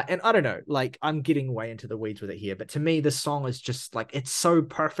 And I don't know, like, I'm getting way into the weeds with it here, but to me, this song is just like, it so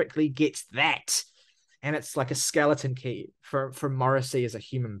perfectly gets that. And it's like a skeleton key for Morrissey as a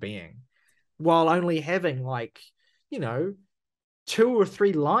human being, while only having like, 2 or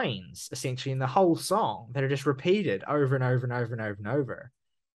 3 lines essentially in the whole song that are just repeated over and over and over and over and over.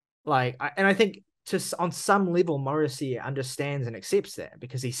 Like, I think on some level, Morrissey understands and accepts that,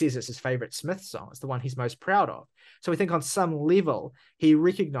 because he says it's his favorite Smith song. It's the one he's most proud of. So I think on some level, he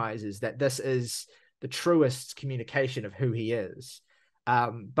recognizes that this is the truest communication of who he is.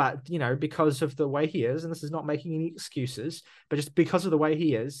 But, because of the way he is, and this is not making any excuses, but just because of the way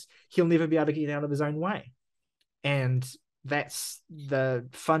he is, he'll never be able to get out of his own way. And that's the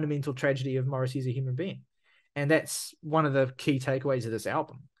fundamental tragedy of Morrissey as a human being. And that's one of the key takeaways of this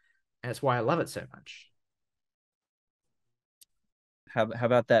album. And that's why I love it so much. How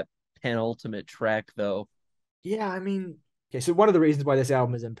about that penultimate track, though? Yeah, I mean, okay, so one of the reasons why this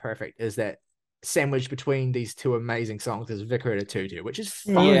album is imperfect is that sandwiched between these 2 amazing songs is Vicar and a Tutu, which is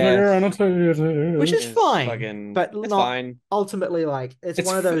fine. Yeah. Which is fine, fucking, but it's not fine. Ultimately, like, it's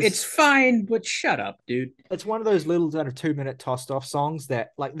one of those. It's fine, but shut up, dude. It's one of those little kind of 2-minute tossed off songs that,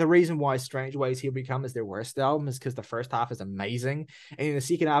 like, the reason why Strange Ways Here We Come is their worst album is because the first half is amazing, and then the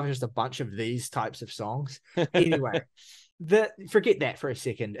second half is just a bunch of these types of songs. Anyway, forget that for a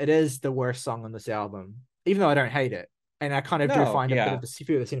second. It is the worst song on this album, even though I don't hate it, and I kind of do find a bit of the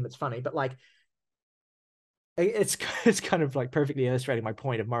few of the sentiments funny, but like, it's kind of like perfectly illustrating my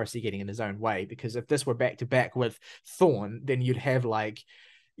point of Morrissey getting in his own way, because if this were back to back with Thorn, then you'd have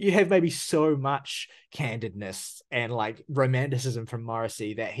maybe so much candidness and like romanticism from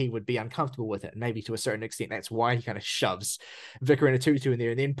Morrissey that he would be uncomfortable with it. And maybe to a certain extent, that's why he kind of shoves Vicar and a Tutu in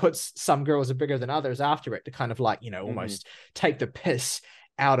there, and then puts Some Girls Are Bigger Than Others after it to kind of like, almost take the piss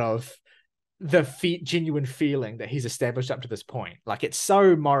out of the genuine feeling that he's established up to this point. Like, it's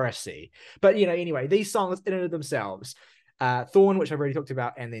so Morrissey. But, anyway, these songs in and of themselves, Thorn, which I've already talked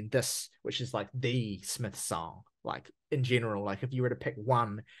about, and then this, which is like the Smith song, like in general, like if you were to pick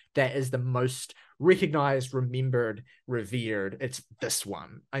one that is the most recognized, remembered, revered, it's this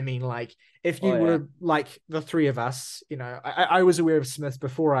one. I mean, like if you were like the three of us, you know, I was aware of Smiths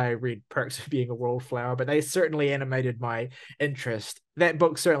before I read Perks of Being a Wallflower, but they certainly animated my interest. That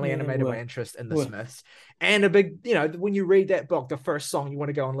book certainly animated my interest in the Smiths. And a big, you know, when you read that book, the first song you want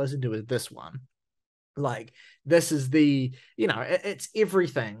to go and listen to is this one. Like this is the, you know, it's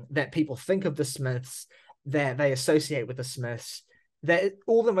everything that people think of the Smiths, that they associate with the Smiths, that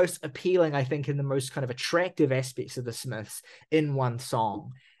all the most appealing, I think, and the most kind of attractive aspects of the Smiths in one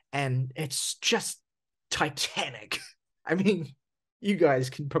song. And it's just titanic. I mean, you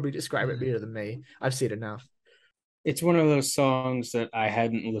guys can probably describe it better than me. I've said enough. It's one of those songs that I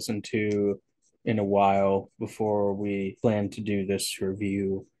hadn't listened to in a while before we planned to do this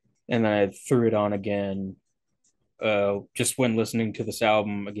review. And then I threw it on again, just when listening to this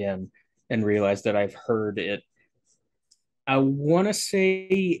album again, and realized that I've heard it, I want to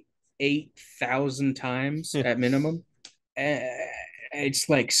say 8,000 times at minimum. It's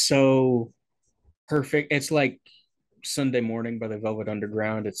like so perfect. It's like Sunday Morning by the Velvet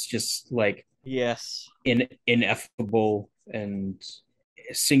Underground. It's just like yes, ineffable and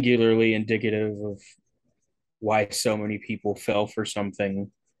singularly indicative of why so many people fell for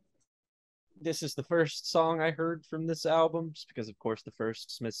something. This is the first song I heard from this album, just because, of course, the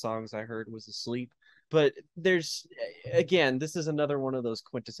first Smith songs I heard was Asleep. But there's, again, this is another one of those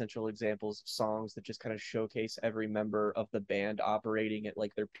quintessential examples of songs that just kind of showcase every member of the band operating at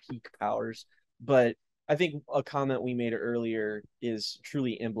like their peak powers. But I think a comment we made earlier is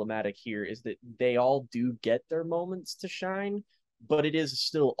truly emblematic here, is that they all do get their moments to shine, but it is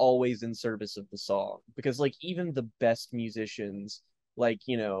still always in service of the song. Because like even the best musicians, like,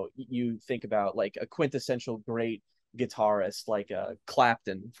 you know, you think about like a quintessential great guitarist like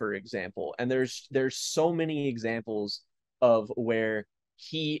Clapton, for example, and there's so many examples of where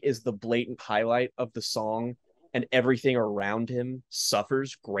he is the blatant highlight of the song and everything around him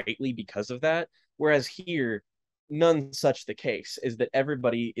suffers greatly because of that. Whereas here, none such the case, is that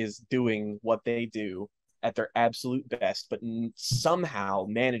everybody is doing what they do at their absolute best, but somehow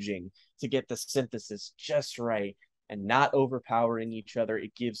managing to get the synthesis just right and not overpowering each other.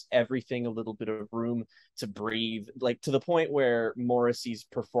 It gives everything a little bit of room to breathe, like to the point where Morrissey's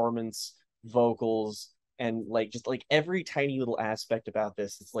performance, vocals, and like just like every tiny little aspect about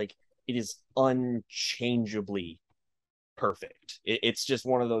this, it's like it is unchangeably perfect. It's just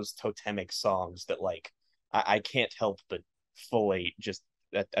one of those totemic songs that like I can't help but folate just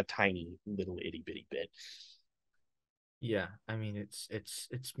a tiny little itty bitty bit. Yeah, I mean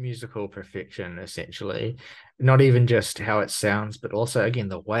it's musical perfection essentially. Not even just how it sounds, but also again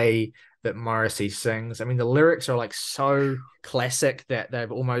the way that Morrissey sings. I mean the lyrics are like so classic that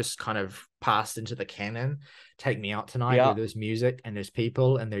they've almost kind of passed into the canon. Take Me Out Tonight, where there's music and there's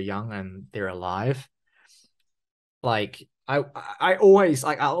people and they're young and they're alive. Like I always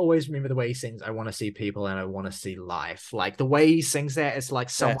like I'll always remember the way he sings I want to see people and I want to see life. Like the way he sings that, it's like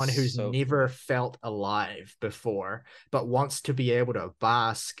someone who's so never felt alive before but wants to be able to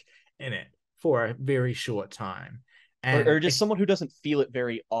bask in it for a very short time. And or just someone who doesn't feel it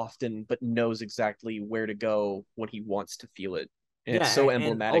very often but knows exactly where to go when he wants to feel it. And it's so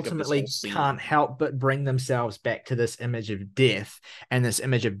emblematic of this whole scene. Can't help but bring themselves back to this image of death, and this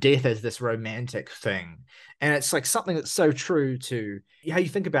image of death as this romantic thing. And it's like something that's so true to how you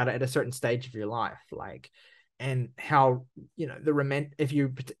think about it at a certain stage of your life, like, and how, you know, if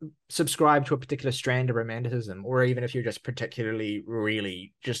you subscribe to a particular strand of romanticism, or even if you're just particularly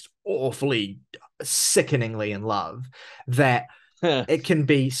really just awfully sickeningly in love, that it can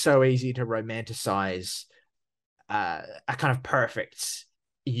be so easy to romanticize a kind of perfect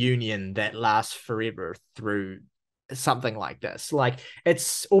union that lasts forever through something like this. Like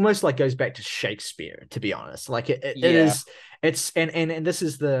it's almost like goes back to Shakespeare, to be honest. Like it is, it's and this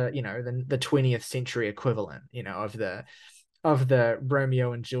is the, you know, the 20th century equivalent, you know, of the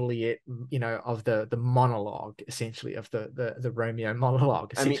Romeo and Juliet, you know, of the monologue, essentially, of the Romeo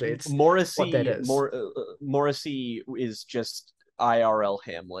monologue. Essentially, I mean, it's Morrissey, what that is. Morrissey is just IRL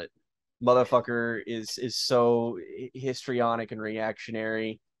Hamlet. Motherfucker is so histrionic and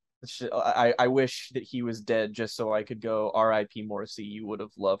reactionary. I wish that he was dead just so I could go R.I.P. Morrissey. You would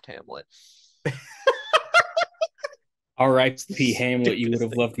have loved Hamlet. R.I.P. Hamlet. You would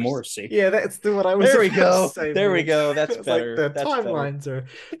have loved Morrissey. Yeah, that's what I was. There we go. There we go. That's better. Like the timelines are,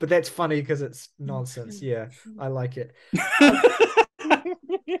 but that's funny because it's nonsense. Yeah, I like it.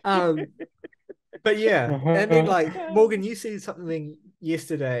 But yeah, I mean, like Morgan, you see something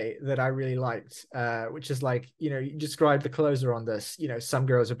yesterday that I really liked, which is like, you described the closer on this, some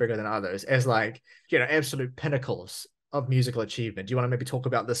girls are bigger than others as like, absolute pinnacles of musical achievement. Do you want to maybe talk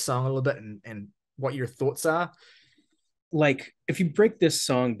about this song a little bit and what your thoughts are? Like, if you break this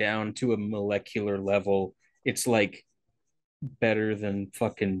song down to a molecular level, it's like better than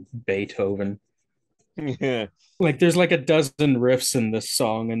fucking Beethoven. Yeah. Like, there's like a dozen riffs in this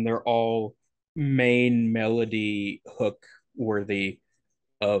song, and they're all main melody hook worthy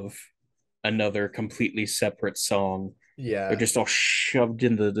of another completely separate song. They're Yeah. just all shoved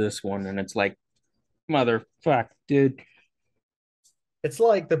into this one, and it's like, motherfuck, dude. It's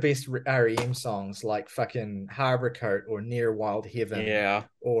like the best REM songs, like fucking Harbor Coat or Near Wild Heaven, Yeah.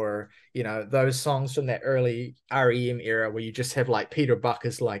 or those songs from that early REM era where you just have like Peter Buck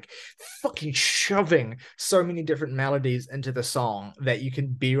is like fucking shoving so many different melodies into the song that you can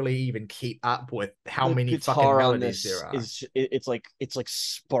barely even keep up with how The many fucking guitar on melodies there this are. is it's like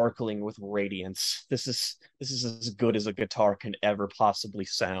sparkling with radiance. This is as good as a guitar can ever possibly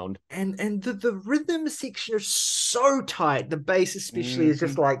sound. And the rhythm section is so tight. The bass especially is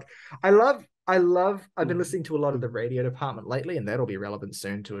just Mhm. like I love I've been listening to a lot of the radio department lately, and that'll be relevant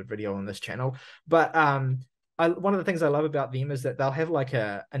soon to a video on this channel. But one of the things I love about them is that they'll have like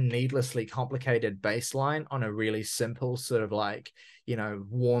a needlessly complicated bass line on a really simple sort of like,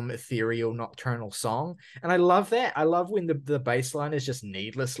 warm, ethereal, nocturnal song. And I love that. I love when the bass line is just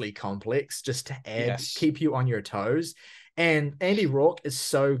needlessly complex, just to Yes. keep you on your toes. And Andy Rourke is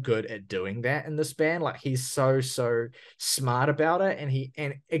so good at doing that in this band. Like he's so smart about it.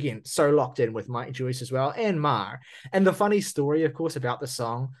 And again, so locked in with Mike Joyce as well and Mar. And the funny story, of course, about the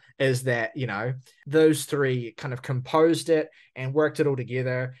song is that, those three kind of composed it and worked it all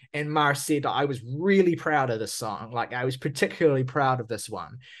together. And Mar said, I was really proud of this song. Like I was particularly proud of this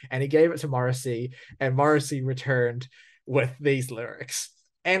one. And he gave it to Morrissey, and Morrissey returned with these lyrics.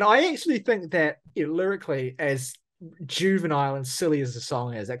 And I actually think that lyrically, as juvenile and silly as the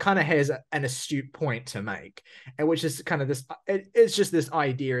song is, it kind of has an astute point to make, and which is kind of this. It's just this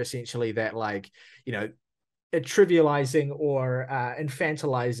idea essentially that like trivializing or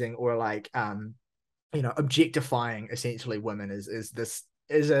infantilizing or like objectifying essentially women is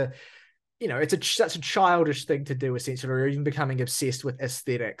a it's such a childish thing to do essentially, or even becoming obsessed with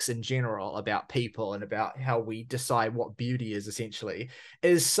aesthetics in general about people and about how we decide what beauty is essentially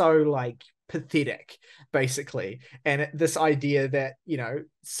is so like pathetic basically. And this idea that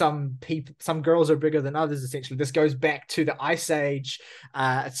some girls are bigger than others, essentially this goes back to the Ice Age,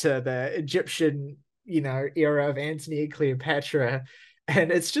 to the Egyptian era of Antony and Cleopatra,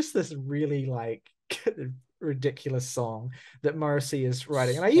 and it's just this really like ridiculous song that Morrissey is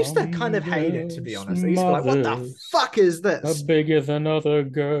writing. And I used to kind Some of hate it, to be girls' honest. I used to be like, what the mothers fuck is are this? bigger than other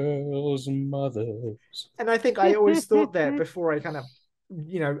girls' mothers. And I think I always thought that before I kind of,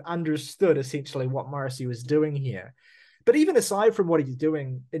 understood essentially what Morrissey was doing here. But even aside from what he's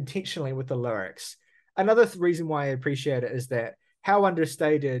doing intentionally with the lyrics, another reason why I appreciate it is that how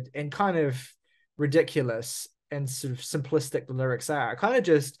understated and kind of ridiculous and sort of simplistic the lyrics are. It kind of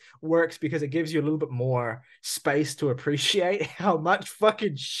just works because it gives you a little bit more space to appreciate how much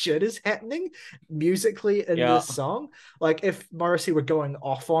fucking shit is happening musically in Yeah. this song. Like if Morrissey were going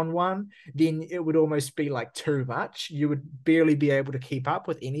off on one, then it would almost be like too much. You would barely be able to keep up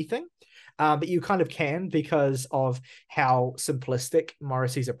with anything. But you kind of can because of how simplistic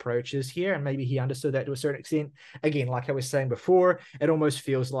Morrissey's approach is here. And maybe he understood that to a certain extent. Again, like I was saying before, it almost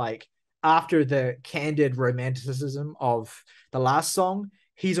feels like after the candid romanticism of the last song,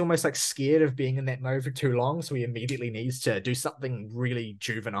 he's almost like scared of being in that mode for too long. So he immediately needs to do something really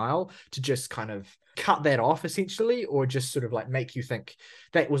juvenile to just kind of cut that off essentially, or just sort of like make you think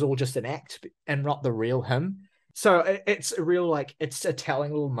that was all just an act and not the real him. So it's a real, like, it's a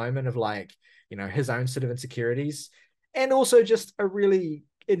telling little moment of like, his own sort of insecurities, and also just a really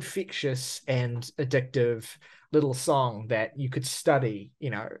infectious and addictive little song that you could study.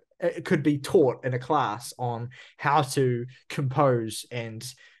 It could be taught in a class on how to compose and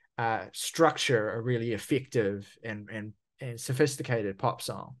structure a really effective and sophisticated pop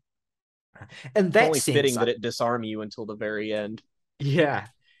song. In It's that only sense, fitting that it disarm you until the very end. yeah,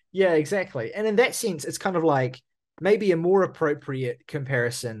 yeah, exactly. And in that sense, it's kind of like maybe a more appropriate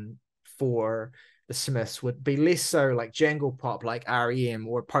comparison for the Smiths would be less so like jangle-pop like REM,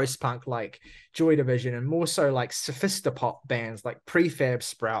 or post-punk like Joy Division, and more so like sophistopop bands like Prefab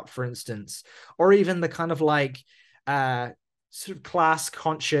Sprout, for instance, or even the kind of like sort of class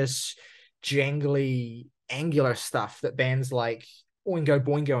conscious, jangly, angular stuff that bands like Oingo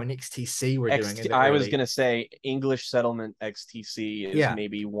Boingo and XTC were doing in the I was early. gonna say English Settlement XTC is Yeah,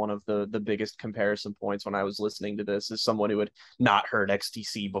 maybe one of the biggest comparison points when I was listening to this, as someone who had not heard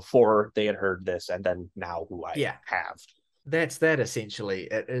XTC before they had heard this, and then now who I yeah. have. That's that essentially.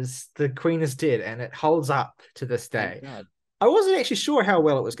 It is The Queen is Dead, and it holds up to this Thank day. God. I wasn't actually sure how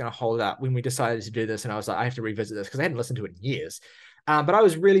well it was going to hold up when we decided to do this, and I was like, I have to revisit this because I hadn't listened to it in years. But I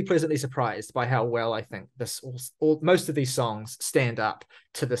was really pleasantly surprised by how well I think most of these songs stand up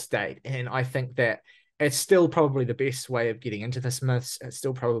to this date, and I think that it's still probably the best way of getting into the Smiths. It's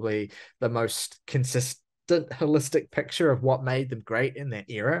still probably the most consistent, holistic picture of what made them great in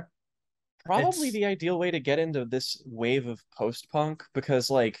that era. Probably It's the ideal way to get into this wave of post-punk, because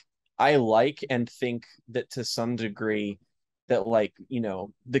like I like and think that to some degree that, like,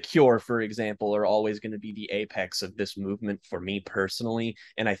 The Cure, for example, are always going to be the apex of this movement for me personally,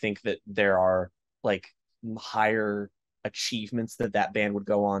 and I think that there are like higher achievements that that band would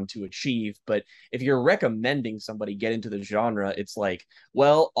go on to achieve. But if you're recommending somebody get into the genre, it's like,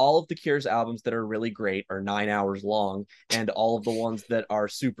 well, all of The Cure's albums that are really great are 9 hours long, and all of the ones that are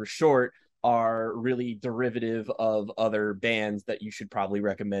super short are really derivative of other bands that you should probably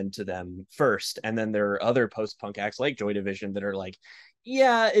recommend to them first. And then there are other post-punk acts like Joy Division that are like,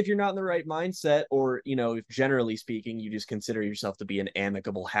 yeah, if you're not in the right mindset, or if generally speaking you just consider yourself to be an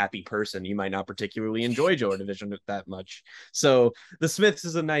amicable, happy person, you might not particularly enjoy Joy Division that much. So the Smiths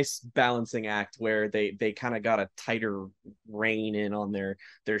is a nice balancing act where they kind of got a tighter rein in on their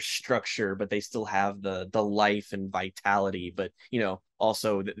structure, but they still have the life and vitality, but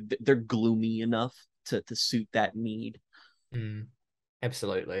also they're gloomy enough to suit that need.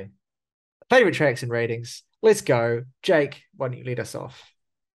 absolutely. Favorite tracks and ratings. Let's go. Jake, why don't you lead us off?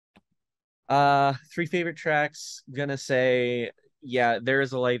 Three favorite tracks. Gonna say, yeah, There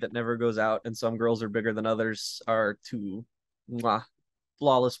Is a Light That Never Goes Out and Some Girls Are Bigger Than Others are two mwah,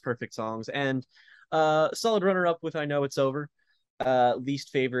 flawless, perfect songs. And solid runner up with I Know It's Over. Least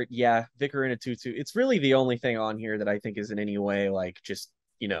favorite, yeah, Vicar in a Tutu. It's really the only thing on here that I think is in any way like just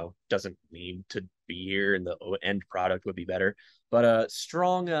doesn't need to be here, and the end product would be better. But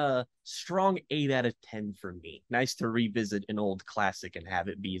strong 8 out of 10 for me. Nice to revisit an old classic and have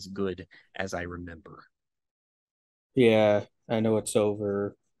it be as good as I remember. Yeah, I know it's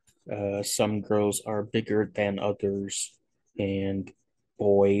over. Some girls are bigger than others, and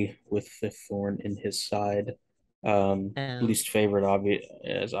boy with the thorn in his side. And Least favorite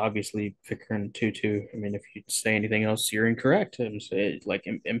is obviously Vicar and Tutu. I mean, if you say anything else, you're incorrect. I'm saying, like,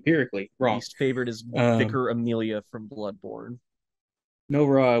 empirically wrong. least favorite is Um, Vicar Amelia from Bloodborne.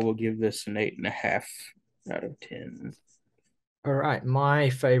 Nora, I will give this an 8.5 out of 10. All right.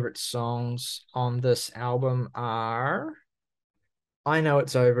 My favorite songs on this album are I Know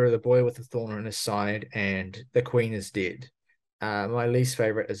It's Over, The Boy with the Thorn on His Side, and The Queen is Dead. My least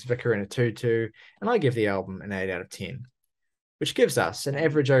favorite is Vicar in a Tutu, and I give the album an 8 out of 10, which gives us an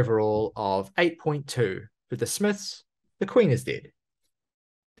average overall of 8.2 for The Smiths. The Queen is Dead.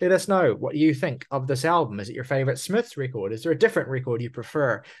 Let us know what you think of this album. Is it your favorite Smiths record? Is there a different record you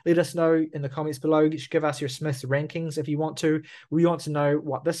prefer? Let us know in the comments below. Give us your Smiths rankings if you want to. We want to know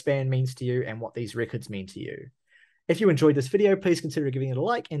what this band means to you and what these records mean to you. If you enjoyed this video, please consider giving it a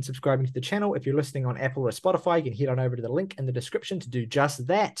like and subscribing to the channel. If you're listening on Apple or Spotify, you can head on over to the link in the description to do just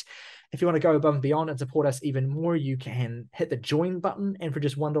that. If you want to go above and beyond and support us even more, you can hit the join button. And for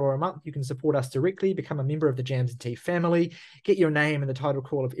just $1 a month, you can support us directly, become a member of the Jams and Tea family, get your name in the title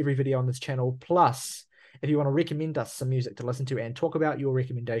call of every video on this channel. Plus, if you want to recommend us some music to listen to and talk about, your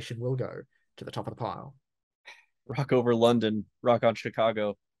recommendation will go to the top of the pile. Rock over London, rock on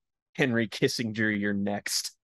Chicago. Henry Kissinger, you're next.